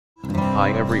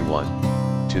Hi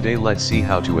everyone. Today let's see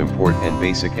how to import and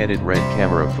basic edit Red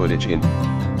camera footage in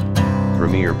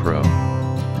Premiere Pro.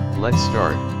 Let's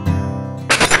start.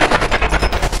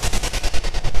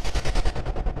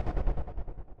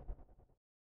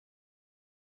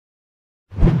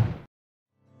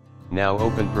 Now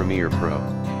open Premiere Pro.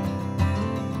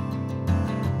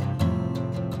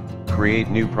 Create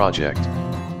new project.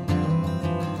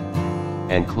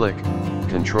 And click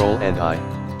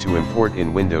Ctrl+I to import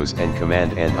in Windows and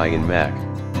Command+I in Mac.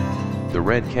 The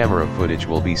Red camera footage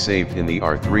will be saved in the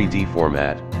R3D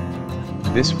format.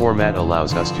 This format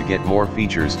allows us to get more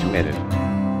features to edit.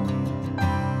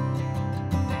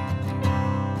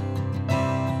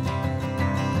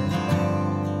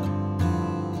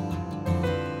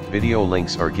 Video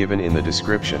links are given in the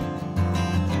description.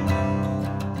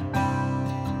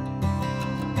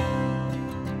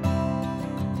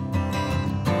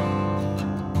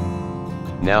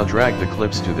 Now drag the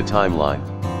clips to the timeline.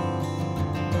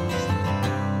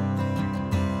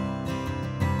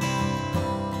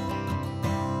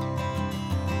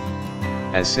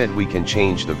 As said, we can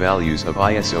change the values of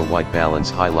ISO, white balance,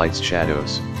 highlights,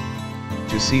 shadows.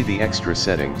 To see the extra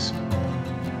settings,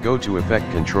 go to Effect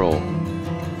Control.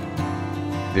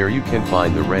 There you can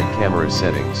find the Red camera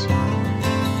settings.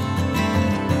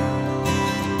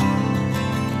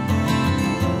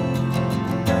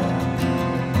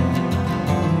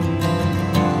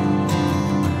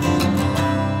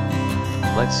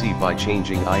 Let's see by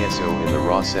changing ISO in the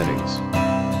raw settings.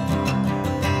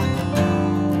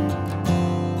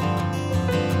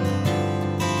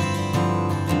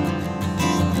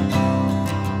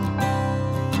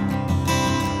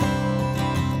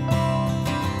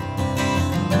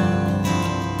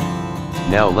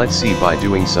 Now let's see by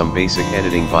doing some basic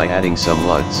editing by adding some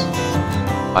LUTs.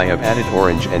 I have added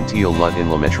orange and teal LUT in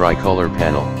the tricolor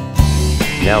panel.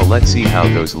 Now let's see how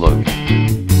those look.